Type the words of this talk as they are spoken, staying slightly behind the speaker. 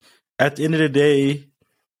at the end of the day,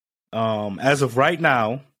 as of right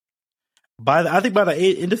now, I think by the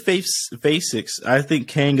end of phase 6, I think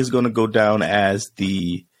Kang is going to go down as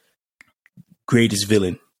the greatest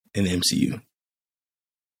villain in the MCU.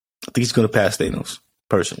 I think he's going to pass Thanos,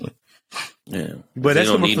 personally. Yeah, but that's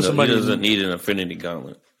going for somebody he doesn't need an Infinity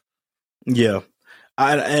Gauntlet. Yeah,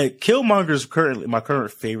 Killmonger is currently my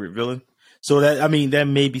current favorite villain. So that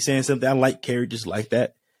may be saying something. I like characters like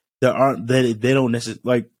that. They don't necessarily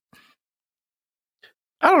like.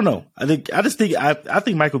 I don't know. I think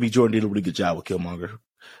Michael B. Jordan did a really good job with Killmonger,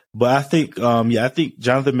 but I think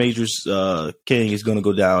Jonathan Majors King is going to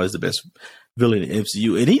go down as the best villain in the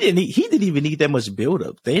MCU, and he didn't even need that much build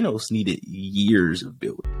up. Thanos needed years of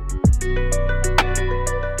build.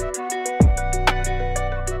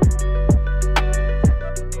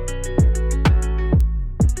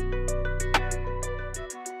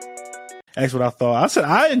 That's what I thought. I said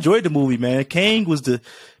I enjoyed the movie, man. Kang was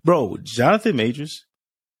Jonathan Majors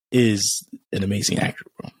is an amazing actor,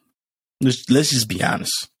 bro. Let's just be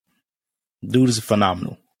honest. Dude is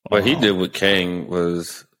phenomenal. What he did with Kang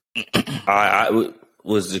was,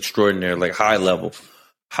 was extraordinary. Like high level.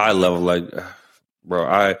 Like,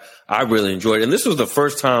 bro, I really enjoyed it. And this was the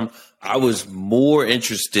first time I was more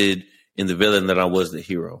interested in the villain than I was the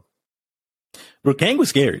hero. Bro, Kang was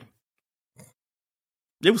scary.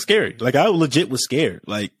 It was scary. Like I legit was scared.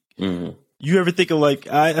 Like. Mm-hmm. You ever think of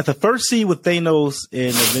at the first scene with Thanos in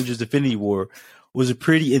Avengers Infinity War was a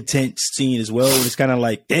pretty intense scene as well. And it's kind of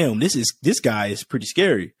like, damn, this guy is pretty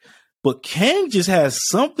scary. But Kang just has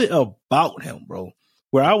something about him, bro,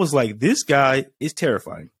 where I was like, this guy is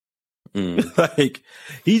terrifying. Like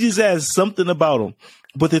he just has something about him.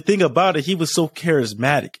 But the thing about it, he was so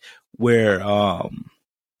charismatic where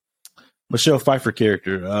Michelle Pfeiffer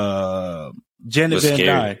character, Janet Van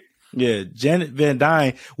Dyne. Yeah, Janet Van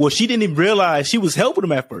Dyne. Well, she didn't even realize she was helping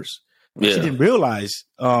him at first. Yeah. She didn't realize.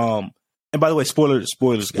 And by the way, spoilers.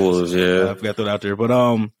 Guys. Yeah, I forgot to throw it out there.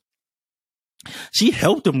 But she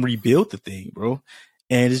helped him rebuild the thing, bro.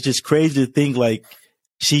 And it's just crazy to think like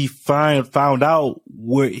she found out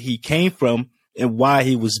where he came from and why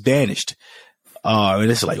he was banished. And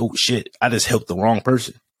it's like, oh shit, I just helped the wrong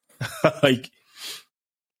person.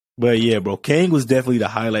 But yeah, bro, Kang was definitely the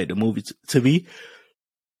highlight of the movie to me.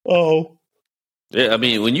 Oh, yeah. I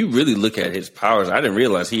mean, when you really look at his powers, I didn't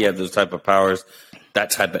realize he had those type of powers, that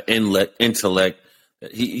type of intellect.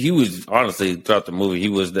 He was honestly throughout the movie, he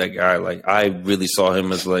was that guy. Like I really saw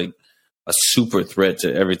him as like a super threat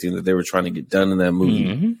to everything that they were trying to get done in that movie.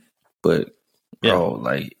 Mm-hmm. But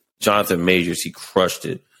like Jonathan Majors, he crushed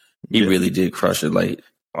it. He really did crush it. Like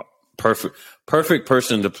perfect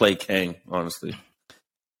person to play Kang. Honestly,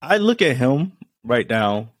 I look at him right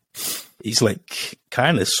now. He's like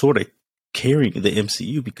kind of sort of carrying the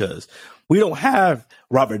MCU because we don't have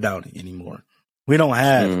Robert Downey anymore. We don't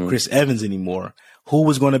have Chris Evans anymore. Who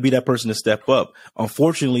was going to be that person to step up?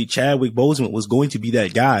 Unfortunately, Chadwick Boseman was going to be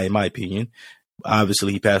that guy, in my opinion.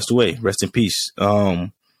 Obviously, he passed away. Rest in peace.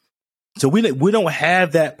 So we don't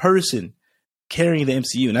have that person carrying the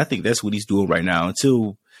MCU, and I think that's what he's doing right now.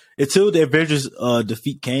 Until the Avengers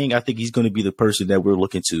defeat Kang, I think he's going to be the person that we're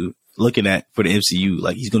looking at for the MCU.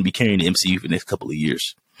 Like he's going to be carrying the MCU for the next couple of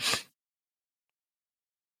years.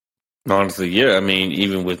 Honestly, yeah. I mean,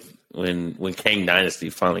 even with when Kang Dynasty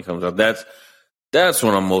finally comes out, that's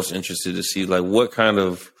when I'm most interested to see like what kind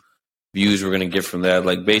of views we're going to get from that.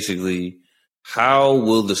 Like basically, how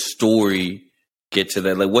will the story get to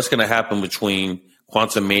that? Like what's going to happen between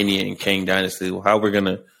Quantumania and Kang Dynasty? How we're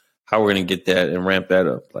gonna get that and ramp that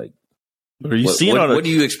up? Like, what do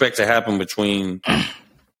you expect to happen between?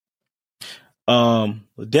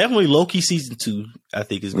 Definitely Loki season 2. I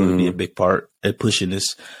think is going to be a big part at pushing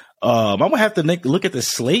this. I'm gonna have to look at the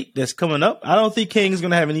slate that's coming up. I don't think Kang is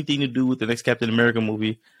going to have anything to do with the next Captain America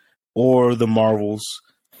movie or the Marvels,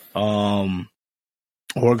 or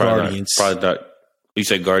probably Guardians. Probably not. You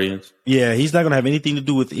said Guardians? Yeah, he's not going to have anything to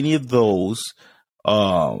do with any of those.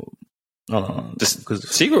 Because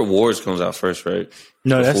Secret Wars comes out first, right?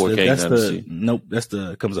 No, that's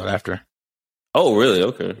comes out after. Oh, really?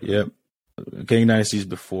 Okay. Yep. Kang Dynasty is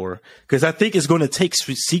before, because I think it's going to take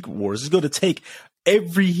Secret Wars. It's going to take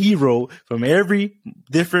every hero from every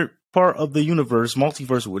different part of the universe,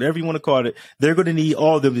 multiverse, whatever you want to call it. They're going to need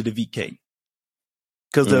all of them to defeat Kang.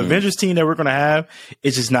 Because the Avengers team that we're going to have,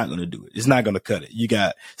 it's just not going to do it. It's not going to cut it. You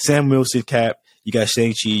got Sam Wilson, Cap. You got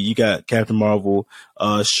Shang-Chi. You got Captain Marvel,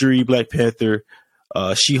 Shuri, Black Panther,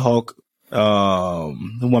 She-Hulk. Who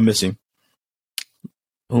am I missing?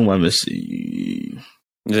 You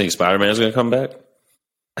think Spider-Man's going to come back?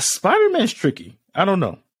 Spider-Man's tricky. I don't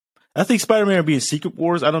know. I think Spider-Man will be in Secret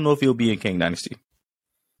Wars. I don't know if he'll be in Kang Dynasty.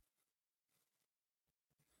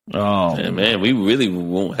 And man, we really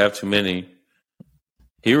won't have too many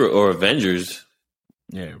hero or Avengers.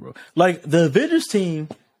 Yeah, bro. Like the Avengers team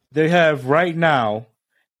they have right now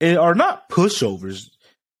are not pushovers,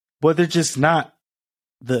 but they're just not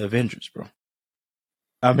the Avengers, bro.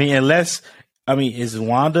 I mean, is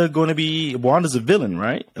Wanda going to be? Wanda's a villain,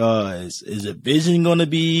 right? Is a Vision going to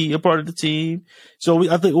be a part of the team? So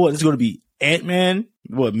I think it's going to be Ant-Man.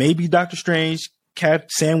 Maybe Doctor Strange,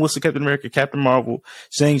 Sam Wilson, Captain America, Captain Marvel,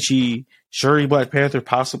 Shang-Chi, Shuri, Black Panther,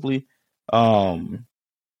 possibly. Yeah.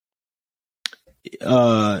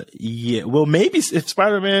 Well, maybe if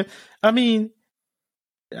Spider-Man. I mean,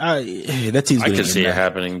 that team's. I could see it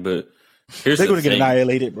happening, but they're going to get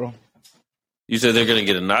annihilated, bro. You said they're going to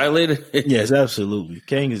get annihilated? Yes, absolutely.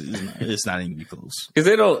 Kang it's not even close because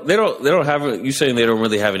they don't have. You saying they don't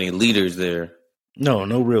really have any leaders there? No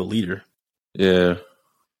real leader. Yeah,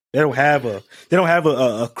 they don't have a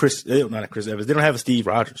Chris. Not a Chris Evans. They don't have a Steve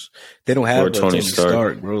Rogers. They don't have a Tony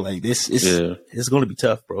Stark, bro. Like this, it's going to be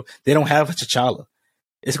tough, bro. They don't have a T'Challa.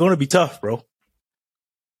 It's going to be tough, bro.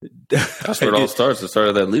 That's where it all starts. The start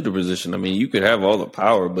of that leader position. I mean, you could have all the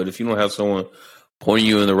power, but if you don't have someone pointing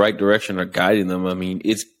you in the right direction or guiding them, I mean,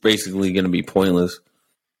 it's basically going to be pointless.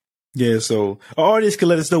 Yeah, so our audience can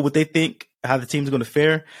let us know what they think, how the team's going to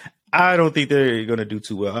fare. I don't think they're going to do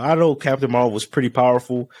too well. I know Captain Marvel was pretty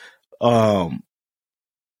powerful. I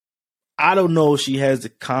don't know if she has the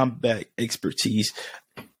combat expertise.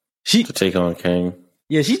 To take on Kang.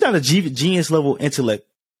 Yeah, she's not a genius level intellect,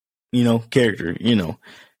 character,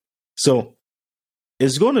 So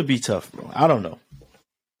it's going to be tough, bro. I don't know.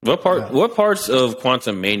 What parts of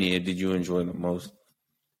Quantumania did you enjoy the most?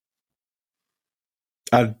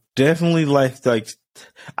 I definitely liked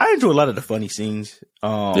I enjoy a lot of the funny scenes.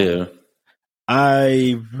 Yeah.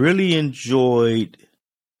 I really enjoyed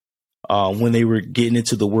when they were getting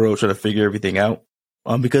into the world trying to figure everything out.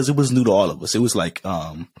 Because it was new to all of us. It was like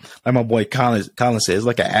my boy Colin said, it's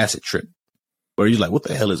like an acid trip where you're like, what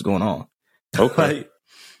the hell is going on? Okay.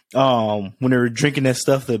 When they were drinking that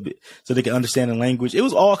stuff so they could understand the language, it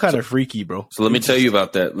was all kind of freaky, bro. So let me tell you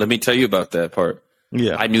about that part.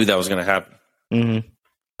 Yeah, I knew that was going to happen. Mm-hmm.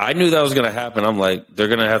 I knew that was going to happen. I'm like, they're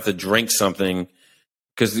going to have to drink something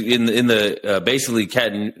because in the basically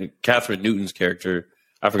Catherine Newton's character,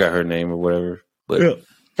 I forgot her name or whatever, but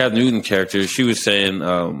Catherine Newton's character, she was saying,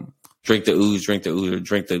 drink the ooze, or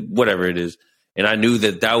drink the whatever it is. And I knew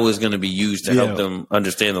that was going to be used to help them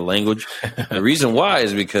understand the language. The reason why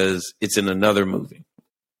is because it's in another movie.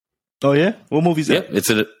 Oh, yeah? What movie's that? Yeah, it's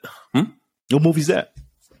in What movie's that?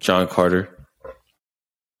 John Carter.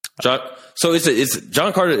 So it's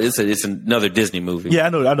John Carter. It's another Disney movie. Yeah, I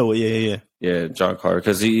know. Yeah, John Carter,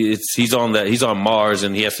 because he's on Mars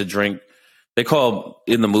and he has to drink.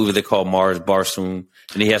 In the movie they call Mars Barsoom,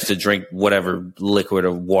 and he has to drink whatever liquid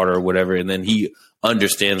or water or whatever, and then he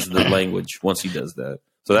understands the language once he does that.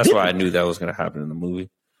 So that's why I knew that was going to happen in the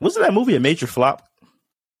movie. Wasn't that movie a major flop?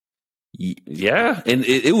 Yeah, and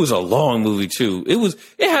it was a long movie too.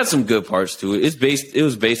 It had some good parts to it. It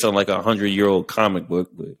was based on like 100-year-old comic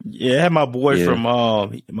book. But yeah, it had my boy from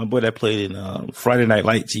my boy that played in Friday Night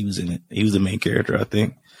Lights. He was in it. He was the main character, I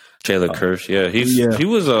think. Taylor Kirsch. Yeah, he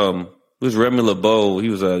was Remy LeBeau. He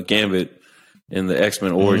was a Gambit in the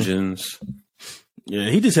X-Men Origins. Yeah,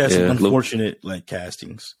 he just had some unfortunate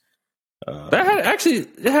castings.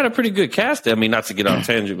 It had a pretty good cast. I mean, not to get on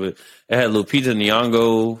tangent, but it had Lupita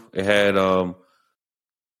Nyong'o. It had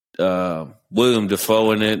William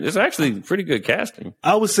Dafoe in it. It's actually pretty good casting.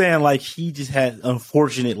 I was saying he just had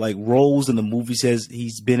unfortunate roles in the movies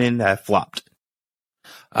he's been in that flopped.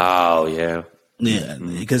 Oh yeah, yeah.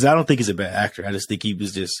 Because I don't think he's a bad actor. I just think he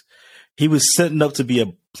was setting up to be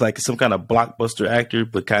some kind of blockbuster actor,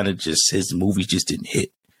 but kind of just his movies just didn't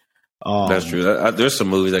hit. That's true. There's some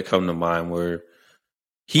movies that come to mind where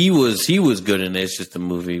he was good in it. It's just the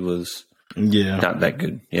movie was not that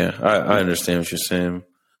good. Yeah, I understand what you're saying.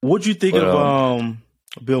 What'd you think of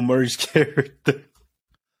Bill Murray's character?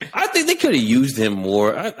 I think they could have used him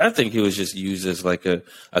more. I think he was just used as a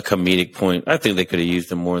comedic point. I think they could have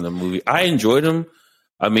used him more in the movie. I enjoyed him.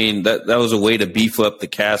 I mean, that was a way to beef up the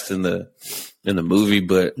cast in the movie,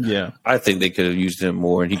 but I think they could have used him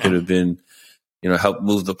more, and he could have been, help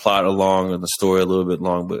move the plot along and the story a little bit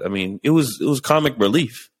long. But I mean, it was comic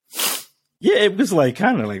relief. Yeah, it was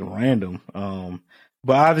kind of random.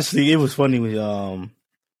 But obviously it was funny when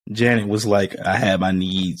Janet was like, "I had my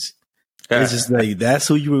needs." It's just that's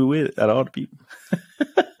who you were with out of all the people.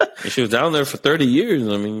 And she was down there for 30 years.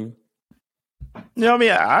 I mean, You know what I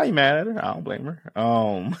mean? I ain't mad at her. I don't blame her.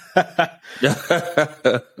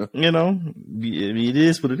 You know, it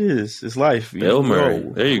is what it is. It's life. Bill Murray.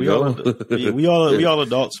 There you go. We all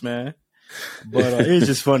adults, man. But it's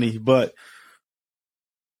just funny. But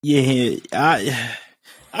yeah,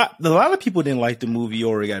 a lot of people didn't like the movie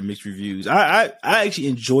or it got mixed reviews. I actually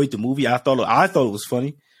enjoyed the movie. I thought it was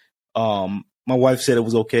funny. My wife said it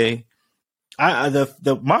was okay.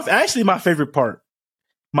 My favorite part.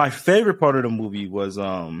 My favorite part of the movie was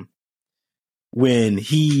when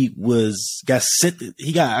he got sent.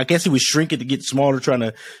 I guess he was shrinking to get smaller, trying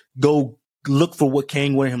to go look for what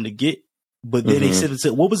Kang wanted him to get. But then they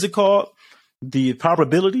said, what was it called? The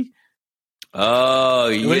probability. Oh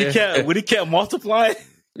yeah. When he kept multiplying.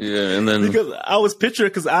 Yeah, and then because I was picturing,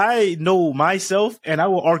 because I know myself and I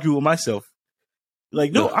will argue with myself.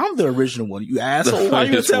 Like, no, I'm the original one. You asshole. Why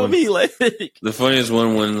you tell me? Like, the funniest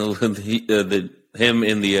one when him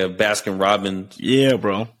in the Baskin Robbins, yeah,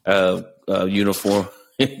 bro, uniform.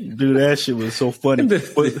 Dude, that shit was so funny. And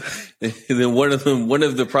then one of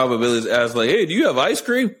the probabilities asked, like, "Hey, do you have ice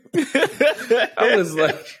cream?" I was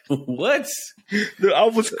like, "What?" Dude, I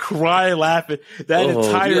was crying laughing that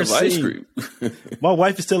entire scene. Ice cream? My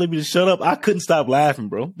wife is telling me to shut up. I couldn't stop laughing,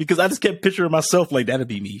 bro, because I just kept picturing myself like that'd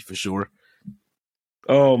be me for sure.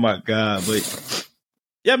 Oh my god! But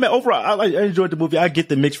yeah, man. Overall, I enjoyed the movie. I get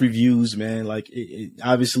the mixed reviews, man. Like,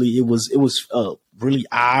 obviously, it was a really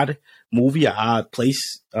odd movie, an odd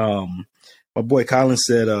place. My boy Colin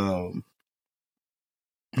said,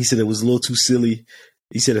 he said it was a little too silly.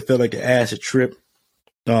 He said it felt like an acid trip.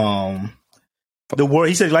 The world.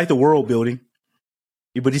 He said he liked the world building,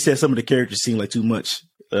 but he said some of the characters seemed like too much.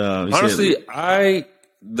 Honestly,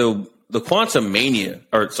 the Quantumania,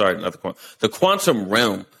 or sorry, not the Quantum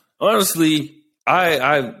Realm. Honestly,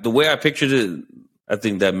 the way I pictured it, I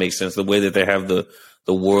think that makes sense. The way that they have the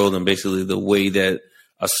world and basically the way that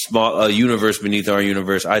a universe beneath our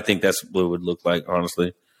universe, I think that's what it would look like.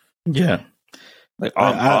 Honestly, yeah, like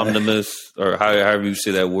omnimus or however you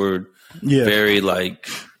say that word. Yeah, very like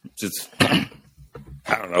just I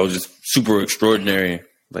don't know, just super extraordinary.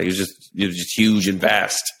 Like it was just huge and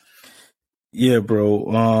vast. Yeah,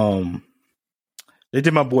 bro. They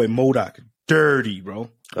did my boy MODOK dirty, bro.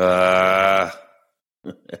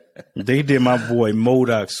 They did my boy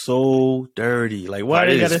MODOK so dirty. Like, why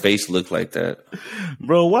did his face look like that,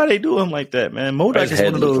 bro? Why they do him like that, man? MODOK is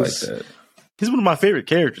one of those. Like, he's one of my favorite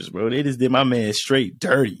characters, bro. They just did my man straight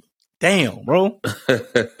dirty. Damn, bro.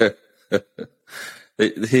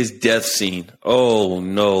 His death scene. Oh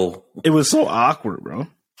no, it was so awkward, bro.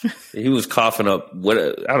 He was coughing up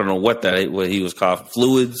I don't know what he was coughing,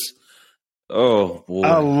 fluids. Oh boy,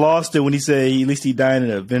 I lost it when he said at least he died in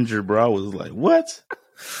an Avenger, bro. I was like, what?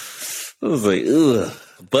 I was like, ugh,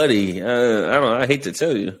 buddy. I don't know. I hate to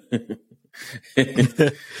tell you.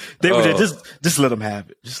 They were just let him have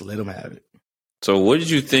it. Just let him have it. So, what did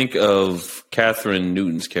you think of Catherine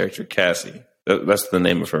Newton's character, Cassie? That's the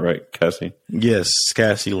name of her, right? Cassie. Yes,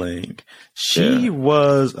 Cassie Lang. She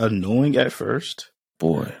was annoying at first.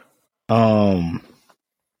 Boy. But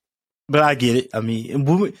I get it. I mean,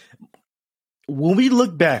 when we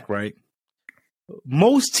look back, right,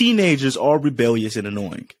 most teenagers are rebellious and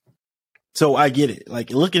annoying. So I get it. Like,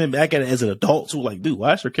 looking back at it as an adult, so like, dude,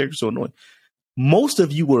 why is her character so annoying? Most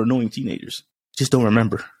of you were annoying teenagers. Just don't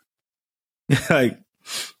remember. Like,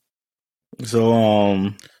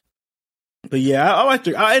 so, but yeah, I liked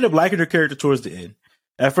her. I ended up liking her character towards the end.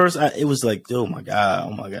 At first, it was like, oh my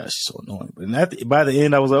god, she's so annoying. But by the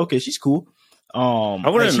end, I was like, okay, she's cool. I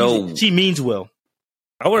want to know. She means well.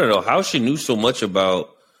 I want to know how she knew so much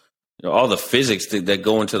about all the physics that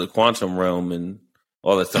go into the quantum realm and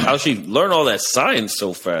all that stuff. How she learned all that science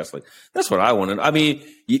so fast. Like, that's what I wanted. I mean,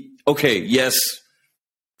 okay, yes,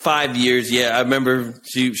 5 years. Yeah, I remember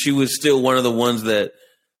she was still one of the ones that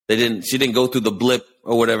she didn't go through the blip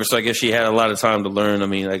or whatever. So I guess she had a lot of time to learn. I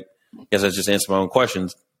mean, I guess I just answered my own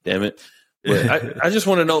questions. Damn it. But I just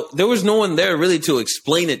want to know, there was no one there really to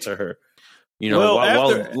explain it to her. You know,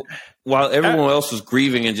 while everyone else was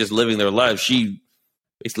grieving and just living their lives, she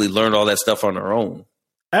basically learned all that stuff on her own.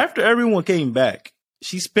 After everyone came back,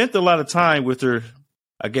 she spent a lot of time with her,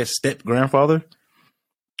 I guess, step-grandfather,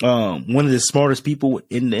 one of the smartest people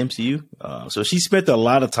in the MCU. So she spent a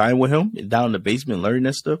lot of time with him down in the basement learning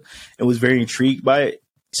that stuff and was very intrigued by it.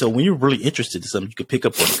 So when you're really interested in something, you could pick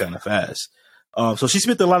up on it kind of fast. So she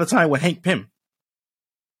spent a lot of time with Hank Pym.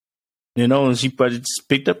 You know, and she probably just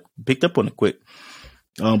picked up on it quick.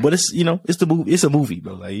 But it's, you know, it's the movie. It's a movie,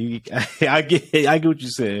 bro. Like, I get what you're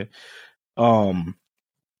saying.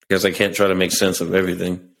 Because I can't try to make sense of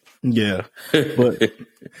everything. Yeah,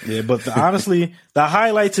 but honestly, the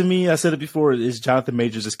highlight to me, I said it before, is Jonathan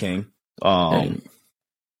Majors as King.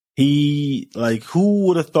 He who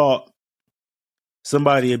would have thought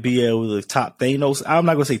somebody would be able to top Thanos? I'm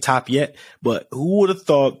not gonna say top yet, but who would have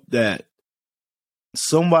thought that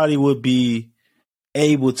somebody would be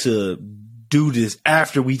able to do this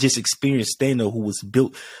after we just experienced Thanos, who was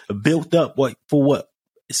built up for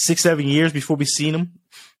 6-7 years before we seen him?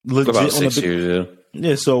 Legit about 6 years,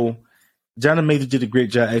 yeah. So Jonathan Majors did a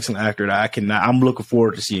great job, excellent actor. I'm looking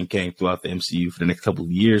forward to seeing Kang throughout the MCU for the next couple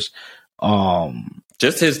of years.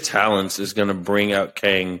 Just his talents is going to bring out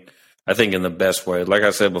Kang, I think, in the best way. Like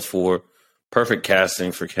I said before, perfect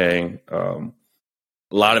casting for Kang. A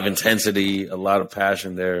lot of intensity, a lot of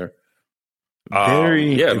passion there.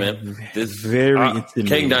 Very intimidating.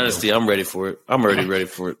 Kang Dynasty, I'm ready for it. I'm already ready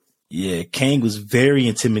for it. Yeah, Kang was very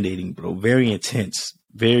intimidating, bro. Very intense,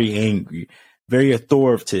 very angry, very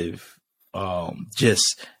authoritative. Bro.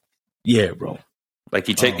 Like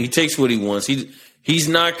he takes what he wants. He's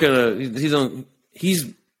not gonna. He's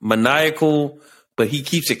maniacal, but he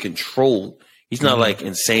keeps it controlled. He's not like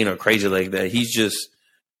insane or crazy like that.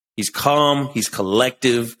 He's calm. He's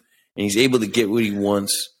collective, and he's able to get what he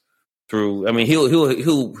wants through. I mean,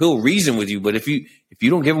 he'll reason with you, but if you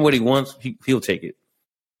don't give him what he wants, he'll take it.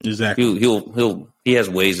 Exactly. He has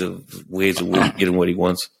ways of getting what he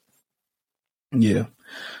wants. Yeah,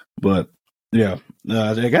 but yeah,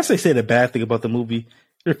 I guess they say the bad thing about the movie,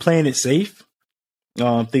 they're playing it safe.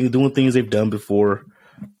 Doing things they've done before.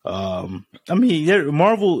 I mean,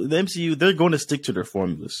 Marvel, the MCU, they're going to stick to their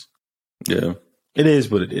formulas. Yeah, it is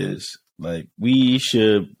what it is. Like, we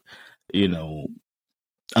should,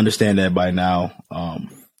 understand that by now.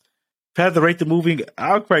 If I had to rate the movie,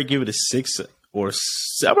 I'll probably give it a 6, or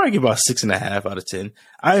I'll probably give it about 6.5 out of 10.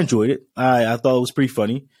 I enjoyed it. I thought it was pretty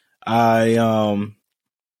funny.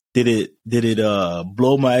 Did it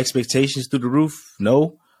blow my expectations through the roof?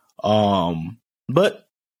 No. But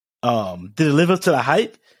did it live up to the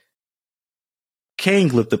hype? Kang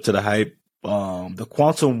lived up to the hype. The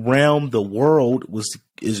quantum realm, the world was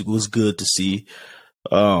good to see.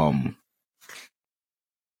 I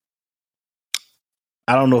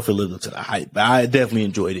don't know if it lived up to the hype, but I definitely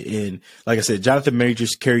enjoyed it. And like I said, Jonathan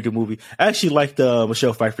Majors carried the movie. I actually liked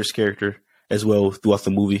Michelle Pfeiffer's character as well throughout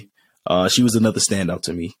the movie. She was another standout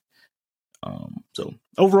to me. So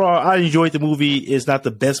overall, I enjoyed the movie. It's not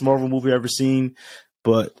the best Marvel movie I've ever seen,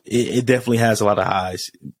 but it definitely has a lot of highs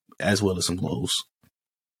as well as some lows.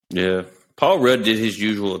 Yeah. Paul Rudd did his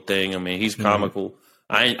usual thing. I mean, he's comical.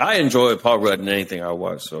 I enjoy Paul Rudd in anything I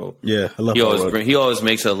watch. So yeah, I love Paul Rudd. He always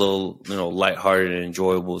makes it a little, lighthearted and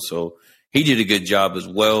enjoyable. So he did a good job as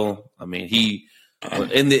well. I mean, he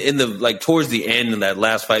in the towards the end in that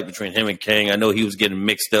last fight between him and Kang, I know he was getting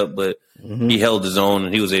mixed up, but he held his own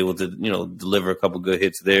and he was able to, deliver a couple good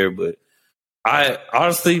hits there. But I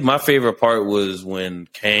honestly, my favorite part was when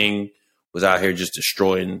Kang was out here just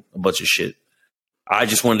destroying a bunch of shit. I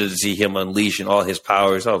just wanted to see him unleashing all his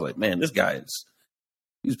powers. I was like, man, this guy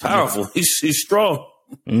he's powerful. He's strong.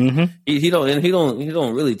 Mm-hmm. He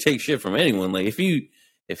don't really take shit from anyone. Like if he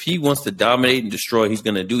wants to dominate and destroy, he's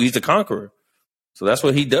the conqueror. So that's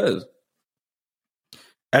what he does.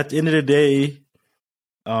 At the end of the day,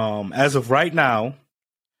 as of right now,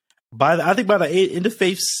 by the end of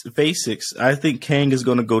phase 6, I think Kang is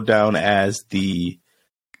going to go down as the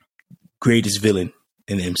greatest villain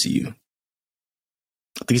in the MCU.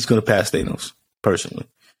 I think he's going to pass Thanos, personally.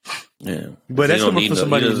 Yeah, but that's he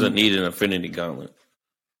doesn't need an Infinity Gauntlet.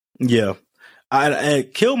 Yeah,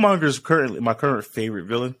 Killmonger is currently my current favorite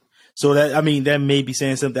villain. So that may be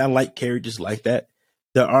saying something. I like characters like that.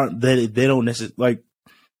 They don't necessarily like.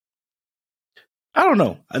 I don't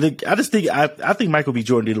know. I think Michael B.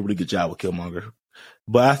 Jordan did a really good job with Killmonger,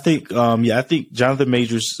 but I think I think Jonathan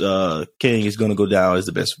Majors Kang is going to go down as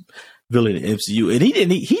the best villain in the MCU, and he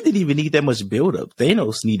didn't even need that much build up.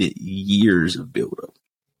 Thanos needed years of build up.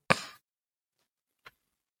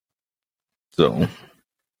 So,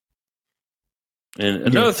 and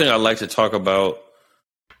another thing I'd like to talk about,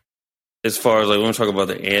 as far as when we talk about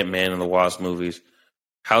the Ant-Man and the Wasp movies,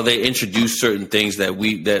 how they introduced certain things that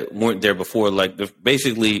weren't there before. Like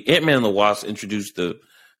basically, Ant-Man and the Wasp introduced the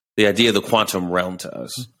idea of the quantum realm to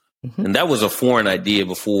us, and that was a foreign idea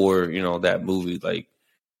before that movie. Like,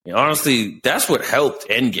 honestly, that's what helped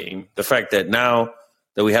Endgame. The fact that now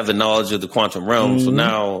that we have the knowledge of the quantum realm, so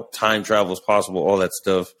now time travel is possible, all that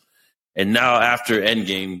stuff. And now after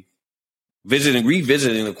Endgame,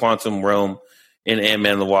 revisiting the quantum realm in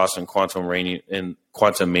Ant-Man and the Wasp and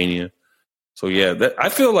Quantumania. So yeah, I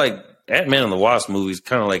feel like Ant-Man and the Wasp movies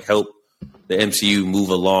kind of help the MCU move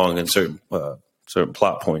along in certain certain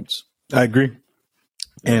plot points. I agree.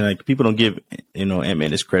 And like people don't give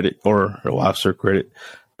Ant-Man his credit or Wasp her credit,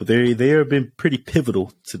 but they have been pretty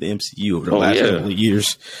pivotal to the MCU over the last couple of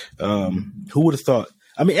years. Who would have thought?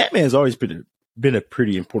 I mean, Ant-Man has always been a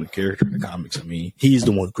pretty important character in the comics. I mean, he's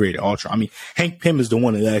the one who created Ultron. I mean, Hank Pym is the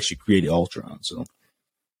one that actually created Ultron. So,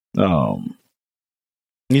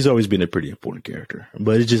 he's always been a pretty important character.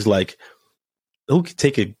 But it's just like, who could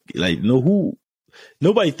take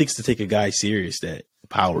nobody thinks to take a guy serious that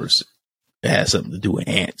powers has something to do with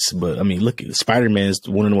ants. But I mean, look, Spider-Man is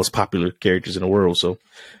one of the most popular characters in the world. So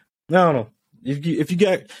I don't know. If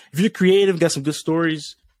you're creative, got some good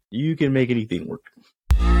stories, you can make anything work.